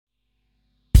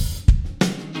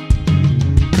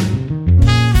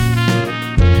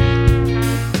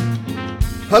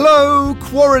Hello,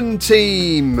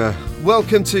 Quarantine!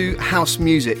 Welcome to House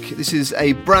Music. This is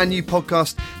a brand new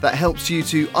podcast that helps you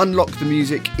to unlock the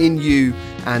music in you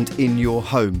and in your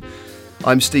home.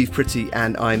 I'm Steve Pretty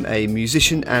and I'm a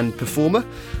musician and performer.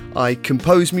 I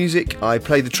compose music, I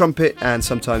play the trumpet and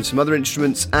sometimes some other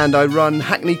instruments, and I run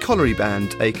Hackney Colliery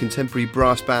Band, a contemporary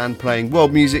brass band playing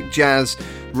world music, jazz,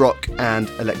 rock and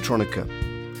electronica.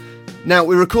 Now,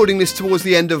 we're recording this towards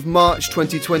the end of March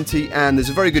 2020, and there's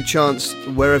a very good chance,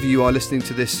 wherever you are listening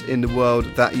to this in the world,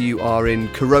 that you are in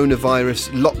coronavirus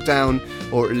lockdown,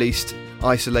 or at least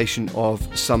isolation of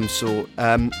some sort.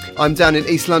 I'm down in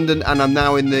East London, and I'm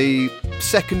now in the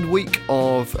second week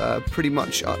of pretty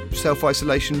much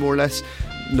self-isolation, more or less.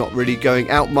 Not really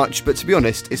going out much, but to be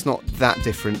honest, it's not that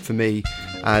different for me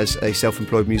as a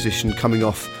self-employed musician coming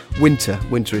off winter.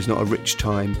 Winter is not a rich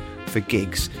time for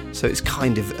gigs, so it's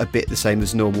kind of a bit the same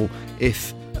as normal,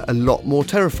 if a lot more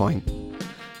terrifying.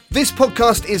 This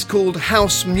podcast is called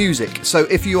House Music, so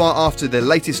if you are after the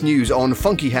latest news on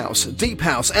funky house, deep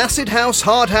house, acid house,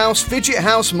 hard house, fidget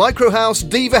house, micro house,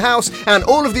 diva house, and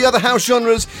all of the other house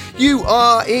genres, you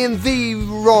are in the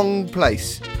wrong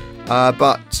place.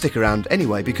 But stick around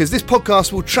anyway, because this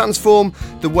podcast will transform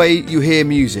the way you hear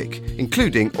music,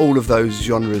 including all of those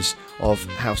genres of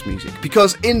house music.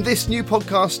 Because in this new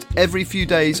podcast, every few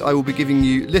days I will be giving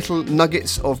you little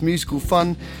nuggets of musical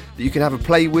fun that you can have a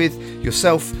play with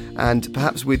yourself and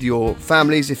perhaps with your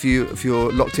families if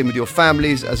you're locked in with your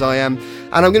families, as I am.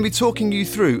 And I'm going to be talking you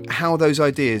through how those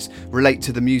ideas relate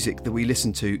to the music that we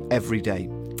listen to every day.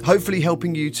 Hopefully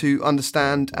helping you to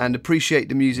understand and appreciate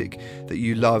the music that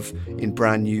you love in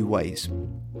brand new ways.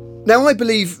 Now, I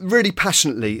believe really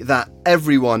passionately that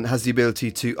everyone has the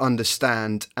ability to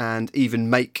understand and even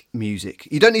make music.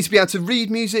 You don't need to be able to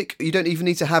read music, you don't even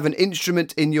need to have an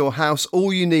instrument in your house.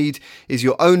 All you need is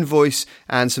your own voice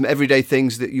and some everyday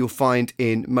things that you'll find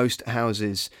in most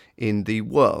houses in the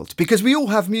world. Because we all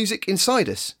have music inside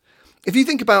us. If you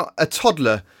think about a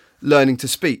toddler learning to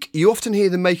speak, you often hear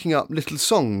them making up little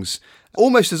songs,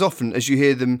 almost as often as you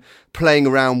hear them playing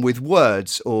around with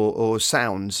words or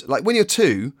sounds. Like when you're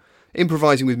two,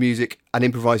 improvising with music and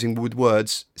improvising with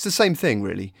words, it's the same thing,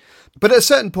 really. But at a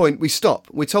certain point, we stop.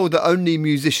 We're told that only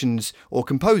musicians or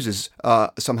composers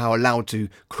are somehow allowed to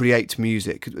create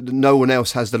music. No one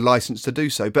else has the license to do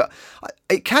so. But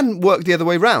it can work the other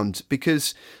way round,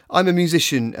 because I'm a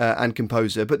musician and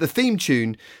composer, but the theme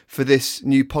tune for this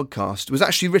new podcast was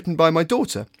actually written by my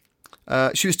daughter.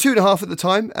 She was 2.5 at the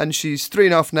time, and she's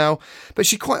 3.5 now, but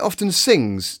she quite often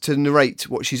sings to narrate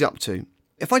what she's up to.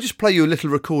 If I just play you a little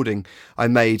recording I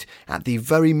made at the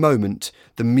very moment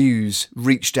the muse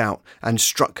reached out and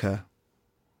struck her.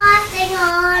 Farting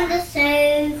on the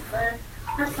sofa,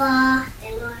 I'm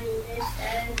farting on the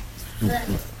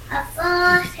sofa, I'm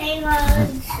farting on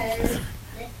the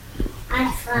sofa,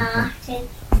 I'm farting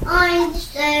on the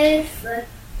sofa,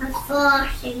 I'm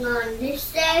farting on the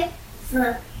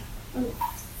sofa, I'm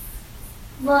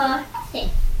farting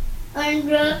on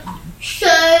the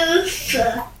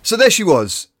sofa. So there she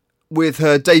was, with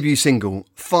her debut single,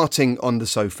 Farting on the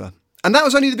Sofa. And that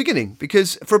was only the beginning,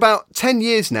 because for about 10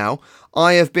 years now,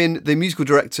 I have been the musical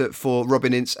director for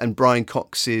Robin Ince and Brian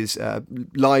Cox's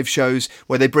live shows,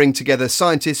 where they bring together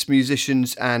scientists,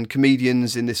 musicians and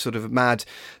comedians in this sort of mad,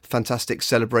 fantastic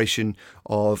celebration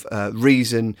of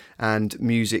reason and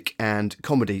music and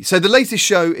comedy. So the latest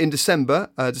show in December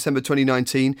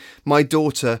 2019, my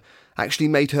daughter actually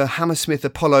made her Hammersmith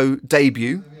Apollo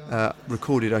debut,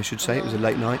 recorded I should say, it was a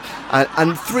late night,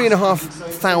 and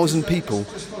 3,500 people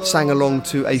sang along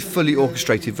to a fully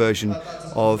orchestrated version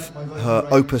of her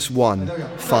Opus 1,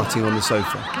 Farting on the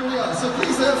Sofa. Here we are, so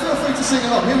please feel free to sing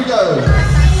along, here we go.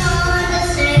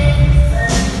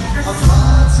 I'm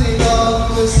farting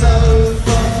on the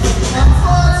sofa, I'm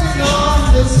farting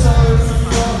on the sofa,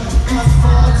 I'm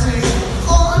farting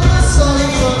on the sofa.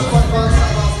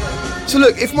 So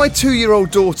look, if my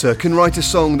 2-year-old daughter can write a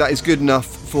song that is good enough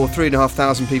for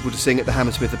 3,500 people to sing at the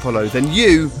Hammersmith Apollo, then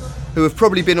you, who have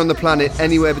probably been on the planet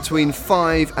anywhere between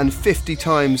 5 and 50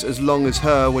 times as long as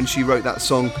her when she wrote that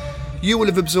song, you will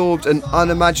have absorbed an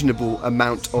unimaginable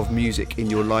amount of music in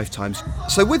your lifetimes.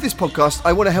 So with this podcast,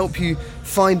 I want to help you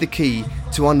find the key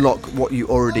to unlock what you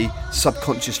already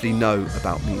subconsciously know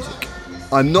about music.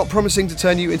 I'm not promising to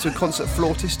turn you into a concert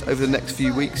flautist over the next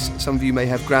few weeks. Some of you may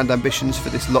have grand ambitions for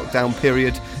this lockdown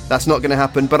period. That's not going to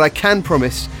happen, but I can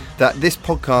promise that this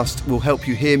podcast will help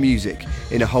you hear music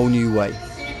in a whole new way.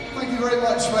 Thank you very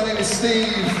much. My name is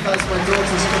Steve. That's my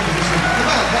daughter's composition. Come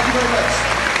on, thank you very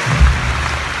much.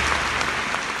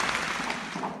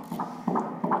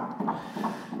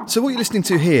 So what you're listening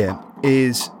to here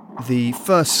is the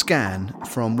first scan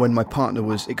from when my partner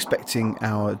was expecting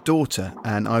our daughter,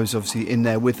 and I was obviously in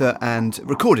there with her and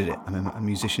recorded it. I'm a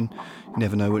musician, you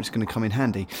never know when it's going to come in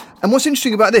handy. And what's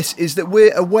interesting about this is that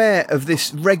we're aware of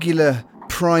this regular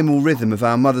primal rhythm of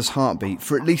our mother's heartbeat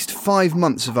for at least 5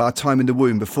 months of our time in the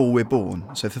womb before we're born.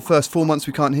 So for the first 4 months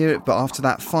we can't hear it, but after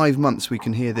that 5 months we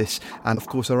can hear this, and of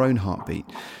course our own heartbeat.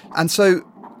 And so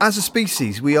as a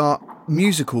species we are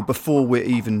musical before we're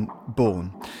even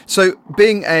born. So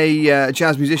being a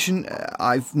jazz musician,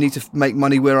 I need to make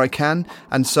money where I can,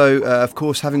 and so of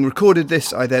course having recorded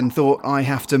this, I then thought I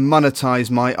have to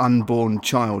monetize my unborn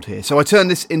child here. So I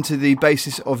turned this into the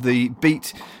basis of the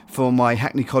beat for my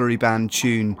Hackney Colliery Band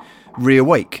tune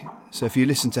Reawake. So if you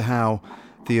listen to how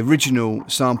the original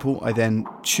sample, I then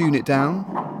tune it down,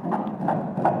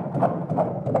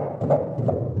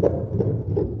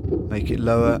 make it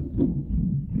lower,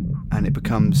 and it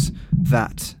becomes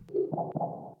that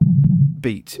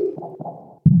beat.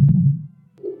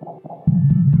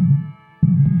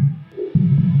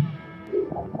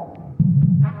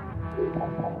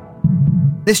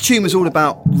 This tune was all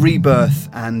about rebirth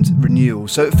and renewal,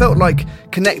 so it felt like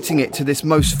connecting it to this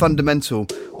most fundamental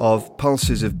of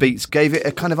pulses of beats gave it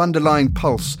a kind of underlying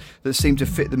pulse that seemed to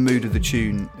fit the mood of the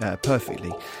tune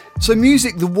perfectly. So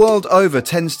music the world over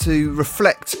tends to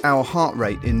reflect our heart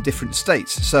rate in different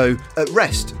states. So at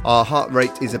rest, our heart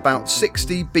rate is about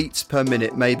 60 beats per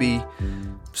minute, maybe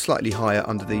slightly higher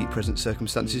under the present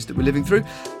circumstances that we're living through.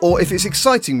 Or if it's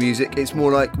exciting music, it's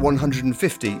more like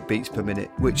 150 beats per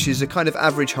minute, which is a kind of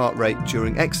average heart rate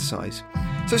during exercise.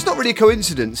 So it's not really a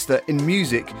coincidence that in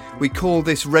music we call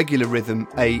this regular rhythm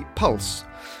a pulse.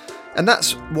 And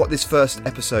that's what this first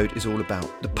episode is all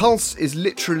about. The pulse is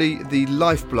literally the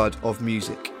lifeblood of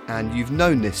music, and you've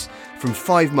known this from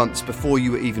 5 months before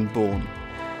you were even born.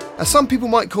 As some people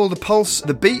might call the pulse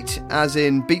the beat, as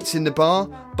in beats in the bar,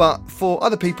 but for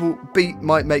other people, beat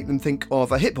might make them think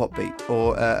of a hip-hop beat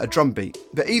or a drum beat.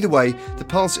 But either way, the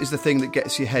pulse is the thing that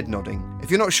gets your head nodding.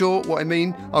 If you're not sure what I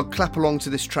mean, I'll clap along to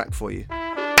this track for you.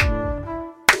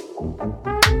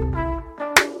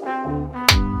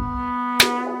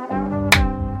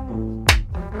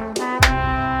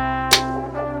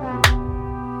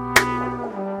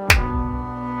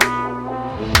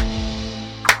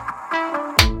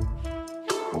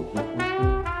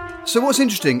 So what's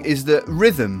interesting is that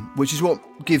rhythm, which is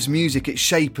what gives music its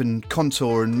shape and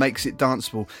contour and makes it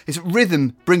danceable, is that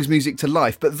rhythm brings music to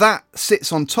life, but that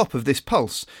sits on top of this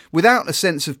pulse. Without a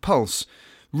sense of pulse,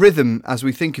 rhythm, as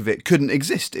we think of it, couldn't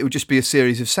exist. It would just be a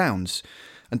series of sounds.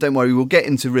 And don't worry, we'll get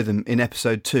into rhythm in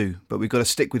episode 2, but we've got to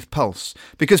stick with pulse.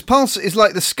 Because pulse is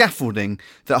like the scaffolding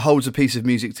that holds a piece of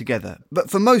music together. But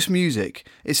for most music,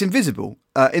 it's invisible.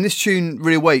 In this tune,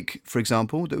 Reawake, for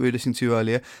example, that we were listening to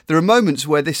earlier, there are moments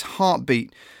where this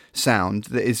heartbeat sound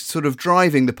that is sort of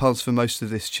driving the pulse for most of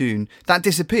this tune, that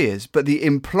disappears, but the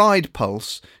implied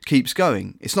pulse keeps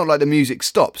going. It's not like the music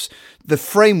stops. The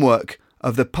framework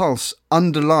of the pulse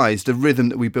underlies the rhythm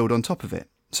that we build on top of it.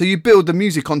 So you build the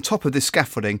music on top of this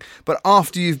scaffolding, but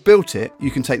after you've built it, you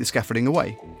can take the scaffolding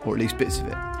away, or at least bits of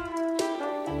it.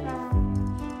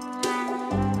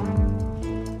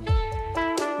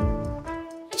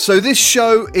 So this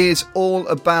show is all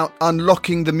about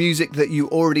unlocking the music that you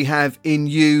already have in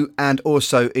you and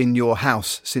also in your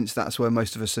house, since that's where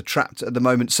most of us are trapped at the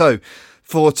moment. So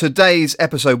for today's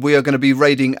episode, we are going to be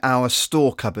raiding our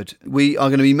store cupboard. We are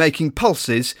going to be making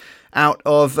pulses out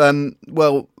of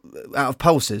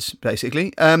pulses,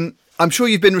 basically. I'm sure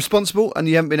you've been responsible and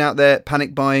you haven't been out there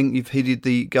panic buying. You've heeded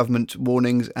the government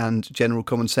warnings and general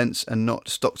common sense and not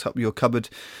stocked up your cupboard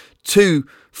too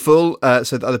full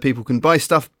so that other people can buy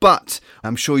stuff. But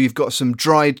I'm sure you've got some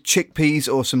dried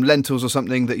chickpeas or some lentils or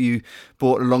something that you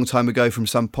bought a long time ago from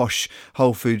some posh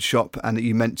Whole Foods shop and that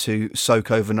you meant to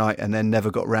soak overnight and then never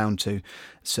got round to.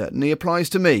 Certainly applies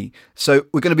to me. So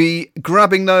we're going to be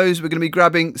grabbing those. We're going to be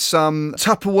grabbing some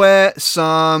Tupperware,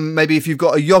 maybe if you've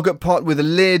got a yoghurt pot with a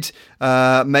lid,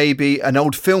 maybe an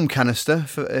old film canister,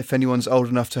 if anyone's old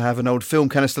enough to have an old film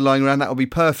canister lying around, that would be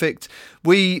perfect.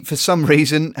 We, for some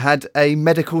reason, had a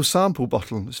medical sample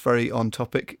bottle. It's very on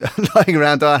topic, lying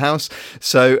around our house.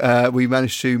 So we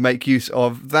managed to make use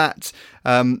of that.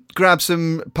 Grab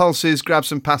some pulses, grab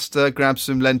some pasta, grab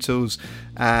some lentils,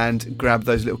 and grab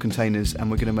those little containers,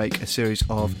 and we're going to make a series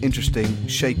of interesting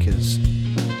shakers.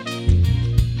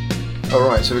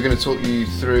 Alright, so we're going to talk you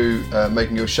through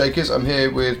making your shakers. I'm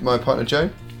here with my partner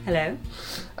Joan. Hello.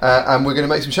 And we're going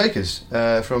to make some shakers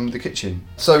from the kitchen.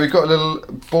 So we've got a little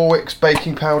Borwick's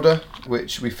baking powder,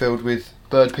 which we filled with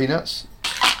bird peanuts.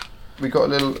 We've got a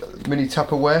little mini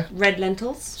Tupperware. Red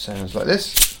lentils. Sounds like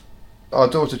this. Our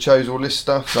daughter chose all this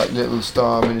stuff, like little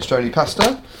star minestrone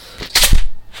pasta.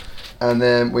 And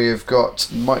then we've got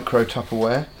micro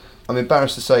Tupperware. I'm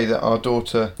embarrassed to say that our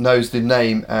daughter knows the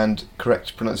name and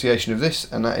correct pronunciation of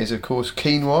this, and that is, of course,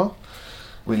 quinoa.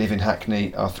 We live in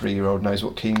Hackney. Our 3-year-old knows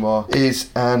what quinoa is,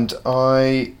 and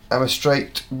I am a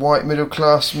straight white middle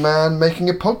class man making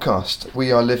a podcast.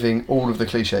 We are living all of the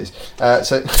cliches.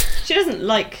 So she doesn't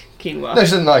like quinoa. No,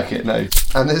 she doesn't like it. No.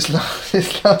 And this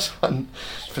last one,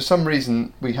 for some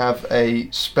reason, we have a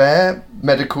spare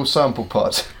medical sample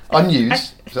pot,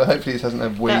 unused. So hopefully this hasn't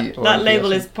had wee. That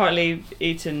label is partly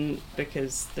eaten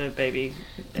because the baby.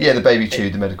 Yeah, the baby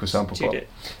chewed the medical sample pot. It.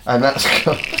 And that's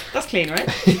got. That's clean, right?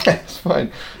 Yeah, it's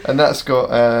fine. And that's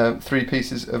got 3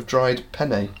 pieces of dried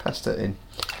penne pasta in.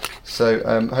 So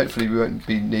hopefully we won't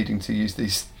be needing to use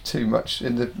these too much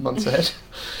in the months ahead.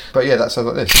 But yeah, that sounds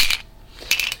like this.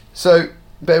 So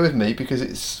bear with me because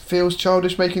it feels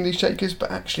childish making these shakers,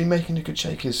 but actually making a good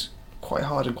shaker is quite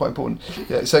hard and quite important.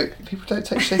 Yeah, so people don't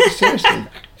take shakers seriously.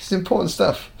 It's important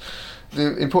stuff.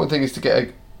 The important thing is to get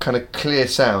a kind of clear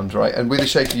sound, right? And with a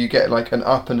shaker you get like an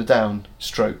up and a down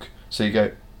stroke. So you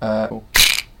go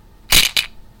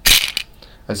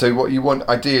and so what you want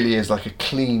ideally is like a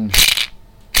clean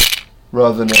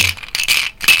rather than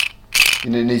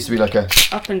it needs to be like a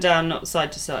up and down, not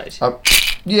side to side. Up.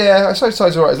 Yeah, side to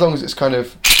side's alright as long as it's kind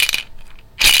of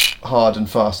hard and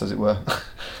fast, as it were.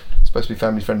 It's supposed to be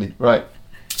family friendly. Right.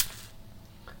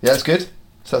 Yeah, that's good.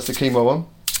 So that's the quinoa one.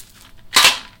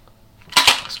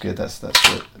 That's good, that's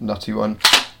the nutty one.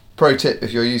 Pro tip,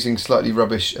 if you're using slightly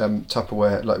rubbish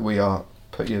Tupperware like we are,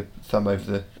 put your thumb over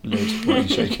the lid while you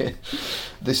shake it.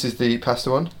 This is the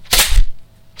pasta one.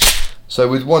 So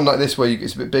with one like this where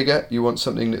it's a bit bigger, you want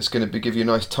something that's going to give you a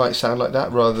nice tight sound like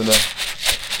that rather than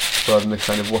a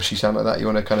kind of washy sound like that. You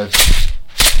want to kind of,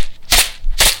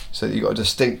 so that you've got a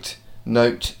distinct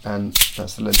note, and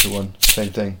that's the lentil one,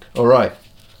 same thing. Alright,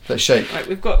 let's shake. Right,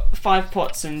 we've got 5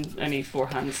 pots and only 4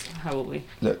 hands. How will we?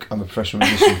 Look, I'm a professional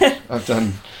musician. I've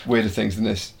done weirder things than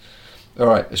this.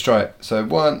 Alright, let's try it. So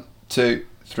 1, 2,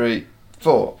 3,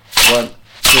 4. 1,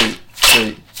 2,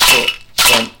 3, 4.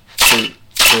 1, 2,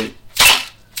 3.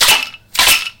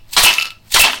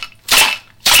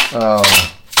 Oh,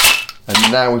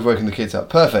 and now we've woken the kids up.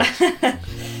 Perfect.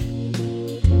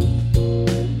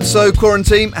 So,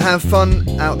 quarantine, have fun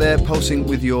out there pulsing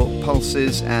with your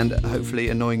pulses and hopefully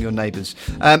annoying your neighbours.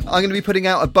 I'm going to be putting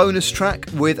out a bonus track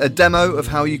with a demo of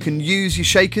how you can use your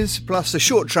shakers, plus a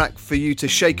short track for you to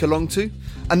shake along to.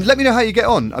 And let me know how you get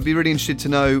on. I'd be really interested to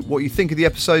know what you think of the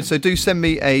episode, so do send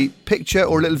me a picture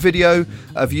or a little video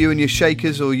of you and your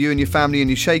shakers, or you and your family and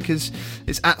your shakers.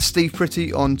 It's at Steve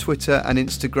Pretty on Twitter and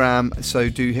Instagram, so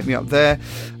do hit me up there.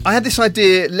 I had this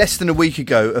idea less than a week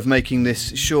ago of making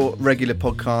this short, regular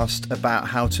podcast about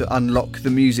how to unlock the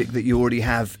music that you already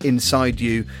have inside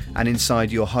you and inside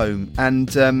your home.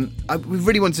 And we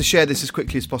really wanted to share this as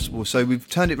quickly as possible, so we've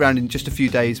turned it around in just a few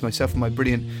days, myself and my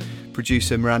brilliant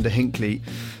producer Miranda Hinckley.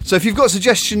 So if you've got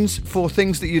suggestions for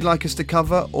things that you'd like us to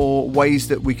cover or ways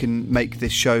that we can make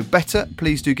this show better,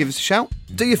 please do give us a shout.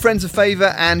 Do your friends a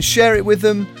favour and share it with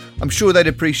them. I'm sure they'd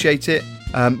appreciate it.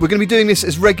 We're going to be doing this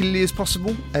as regularly as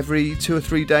possible, every 2 or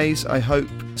 3 days, I hope.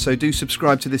 So do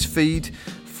subscribe to this feed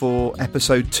for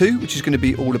episode 2, which is going to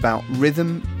be all about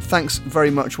rhythm. Thanks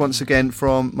very much once again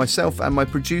from myself and my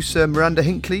producer Miranda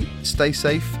Hinckley. Stay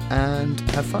safe and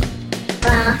have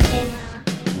fun.